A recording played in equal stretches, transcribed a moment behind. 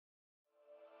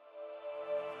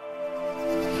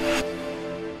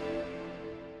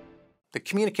The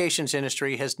communications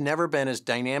industry has never been as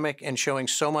dynamic and showing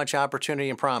so much opportunity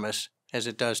and promise as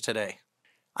it does today.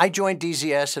 I joined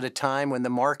DZS at a time when the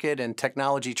market and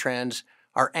technology trends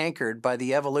are anchored by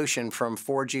the evolution from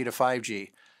 4G to 5G,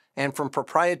 and from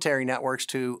proprietary networks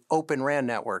to Open RAN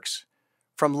networks,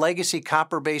 from legacy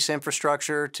copper-based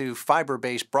infrastructure to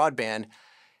fiber-based broadband,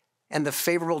 and the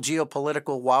favorable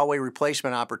geopolitical Huawei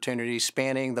replacement opportunities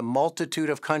spanning the multitude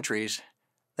of countries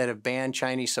that have banned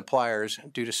Chinese suppliers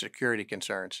due to security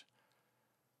concerns.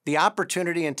 The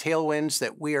opportunity and tailwinds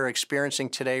that we are experiencing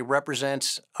today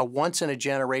represents a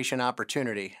once-in-a-generation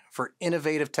opportunity for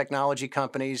innovative technology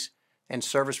companies and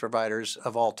service providers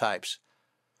of all types.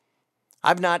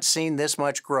 I've not seen this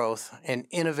much growth and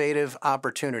innovative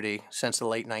opportunity since the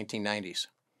late 1990s.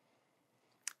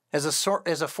 As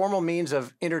a formal means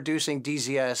of introducing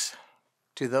DZS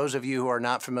to those of you who are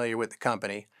not familiar with the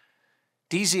company,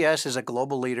 DZS is a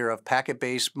global leader of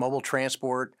packet-based mobile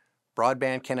transport,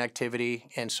 broadband connectivity,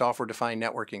 and software-defined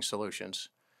networking solutions.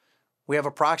 We have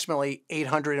approximately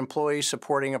 800 employees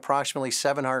supporting approximately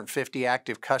 750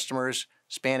 active customers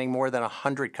spanning more than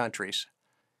 100 countries.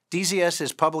 DZS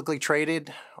is publicly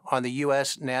traded on the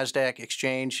U.S. Nasdaq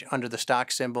exchange under the stock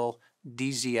symbol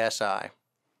DZSI.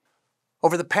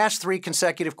 Over the past 3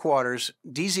 consecutive quarters,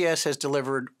 DZS has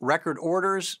delivered record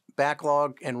orders,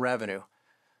 backlog, and revenue.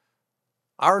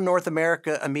 Our North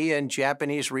America, EMEA, and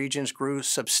Japanese regions grew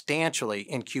substantially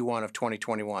in Q1 of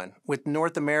 2021, with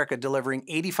North America delivering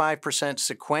 85%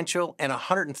 sequential and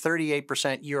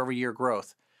 138% year-over-year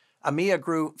growth. EMEA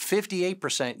grew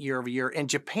 58% year-over-year, and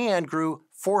Japan grew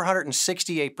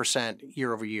 468%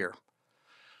 year-over-year.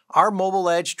 Our mobile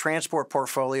edge transport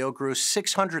portfolio grew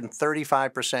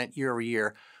 635%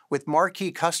 year-over-year, with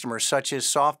marquee customers such as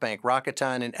SoftBank,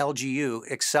 Rakuten, and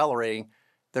LGU accelerating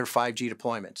their 5G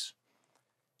deployments.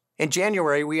 In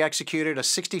January, we executed a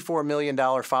 $64 million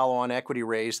follow-on equity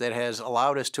raise that has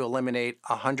allowed us to eliminate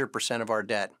 100% of our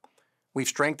debt. We've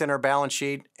strengthened our balance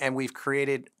sheet, and we've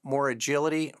created more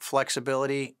agility,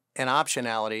 flexibility, and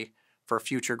optionality for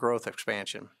future growth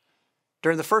expansion.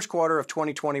 During the first quarter of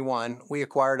 2021, we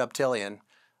acquired Uptillion,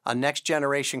 a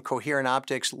next-generation coherent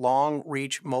optics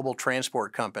long-reach mobile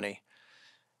transport company.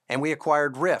 And we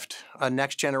acquired Rift, a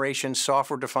next-generation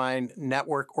software-defined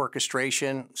network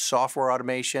orchestration, software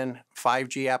automation,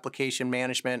 5G application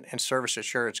management, and service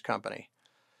assurance company.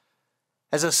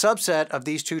 As a subset of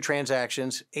these 2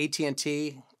 transactions,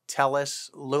 AT&T, TELUS,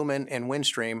 Lumen, and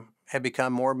Windstream have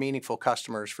become more meaningful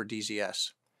customers for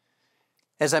DZS.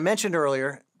 As I mentioned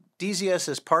earlier, DZS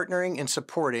is partnering and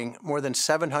supporting more than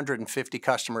 750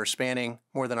 customers spanning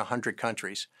more than 100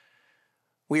 countries.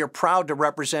 We are proud to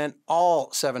represent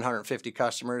all 750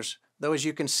 customers, though as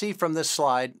you can see from this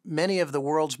slide, many of the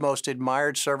world's most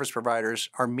admired service providers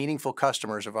are meaningful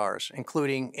customers of ours,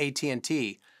 including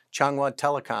AT&T, Changhua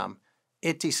Telecom,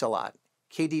 Etisalat,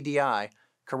 KDDI,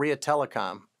 Korea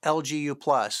Telecom,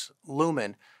 LGU+,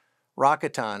 Lumen,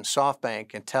 Rakuten,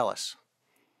 SoftBank, and TELUS.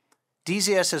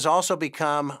 DZS has also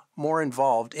become more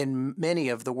involved in many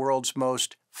of the world's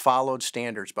most followed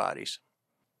standards bodies.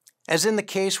 As in the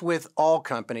case with all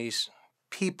companies,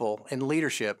 people and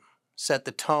leadership set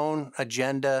the tone,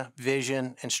 agenda,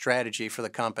 vision, and strategy for the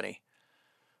company.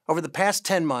 Over the past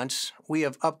 10 months, we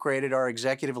have upgraded our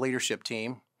executive leadership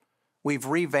team. We've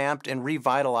revamped and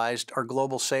revitalized our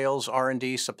global sales,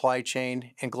 R&D, supply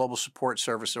chain, and global support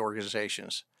service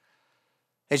organizations.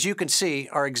 As you can see,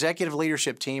 our executive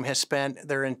leadership team has spent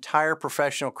their entire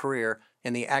professional career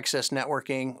in the access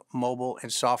networking, mobile,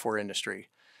 and software industry.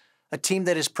 A team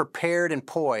that is prepared and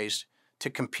poised to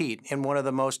compete in one of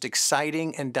the most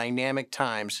exciting and dynamic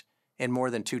times in more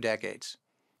than 2 decades.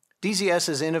 DZS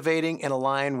is innovating and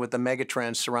aligned with the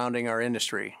megatrends surrounding our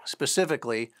industry,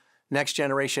 specifically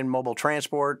next-generation mobile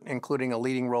transport, including a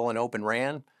leading role in Open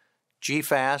RAN,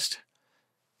 G-Fast,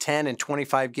 10 and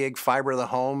 25 gig fiber to the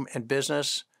home and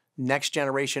business,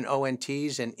 next-generation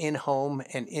ONTs and in-home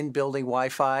and in-building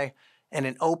Wi-Fi, and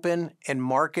an open and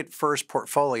market-first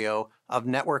portfolio of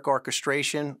network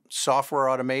orchestration, software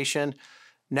automation,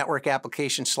 network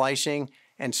application slicing,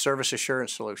 and service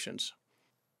assurance solutions.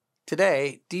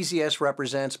 Today, DZS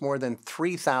represents more than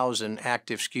 3,000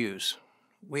 active SKUs.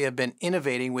 We have been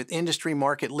innovating with industry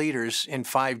market leaders in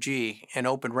 5G and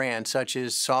Open RAN such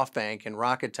as SoftBank and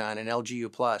Rakuten and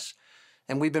LGU+.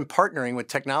 And we've been partnering with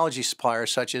technology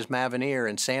suppliers such as Mavenir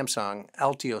and Samsung,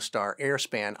 Altiostar,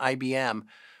 Airspan, IBM,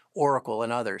 Oracle,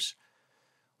 and others.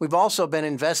 We've also been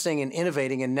investing and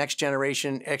innovating in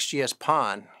next-generation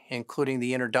XGS-PON, including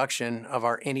the introduction of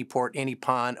our AnyPort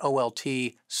AnyPON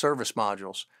OLT service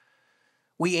modules.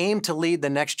 We aim to lead the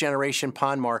next-generation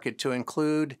PON market to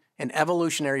include an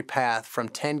evolutionary path from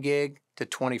 10 gig to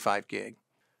 25 gig.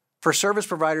 For service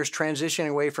providers transitioning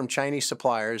away from Chinese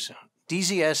suppliers,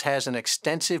 DZS has an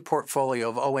extensive portfolio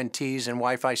of ONTs and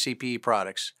Wi-Fi CPE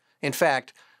products. In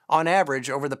fact, on average,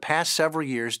 over the past several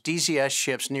years, DZS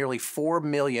ships nearly 4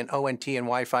 million ONT and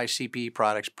Wi-Fi CPE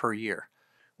products per year.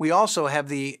 We also have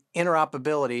the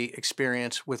interoperability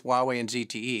experience with Huawei and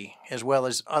ZTE, as well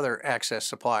as other access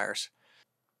suppliers.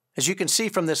 As you can see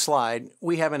from this slide,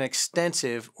 we have an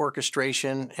extensive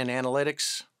orchestration and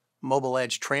analytics, mobile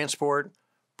edge transport,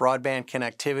 broadband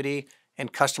connectivity,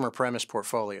 and customer premise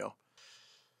portfolio.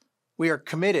 We are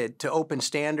committed to open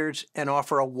standards and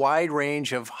offer a wide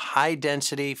range of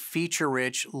high-density,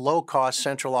 feature-rich, low-cost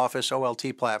central office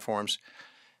OLT platforms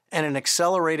and an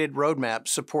accelerated roadmap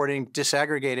supporting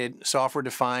disaggregated,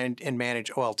 software-defined, and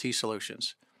managed OLT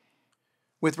solutions.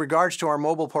 With regards to our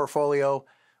mobile portfolio,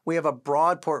 we have a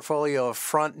broad portfolio of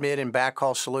front, mid, and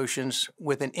backhaul solutions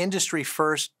with an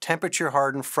industry-first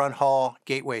temperature-hardened front-haul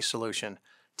gateway solution.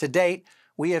 To date,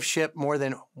 we have shipped more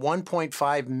than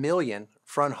 1.5 million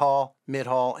front-haul,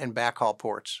 mid-haul, and backhaul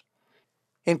ports.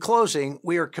 In closing,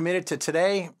 we are committed to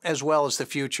today as well as the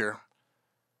future.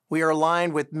 We are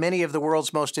aligned with many of the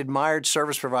world's most admired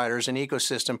service providers and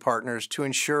ecosystem partners to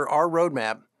ensure our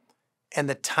roadmap and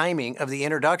the timing of the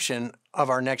introduction of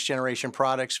our next-generation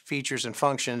products, features, and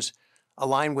functions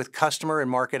align with customer and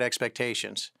market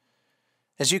expectations.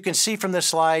 As you can see from this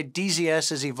slide,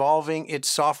 DZS is evolving its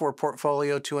software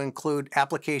portfolio to include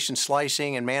application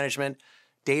slicing and management,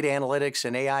 data analytics,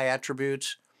 and AI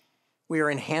attributes. We are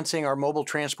enhancing our mobile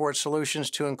transport solutions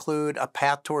to include a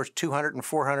path towards 200 and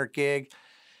 400 gig,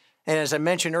 and as I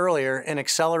mentioned earlier, an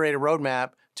accelerated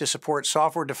roadmap to support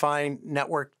software-defined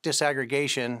network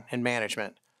disaggregation and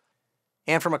management.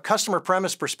 And from a customer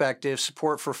premise perspective,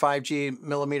 support for 5G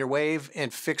millimeter wave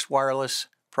and fixed wireless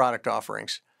product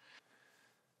offerings.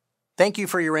 Thank you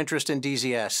for your interest in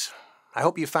DZS. I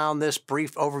hope you found this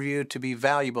brief overview to be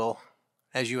valuable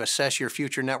as you assess your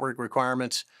future network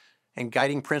requirements and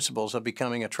guiding principles of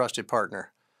becoming a trusted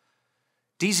partner.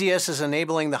 DZS is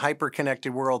enabling the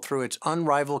hyper-connected world through its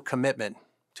unrivaled commitment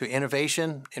to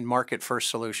innovation and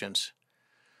market-first solutions.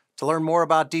 To learn more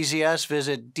about DZS,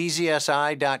 visit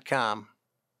DZSI.com.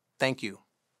 Thank you.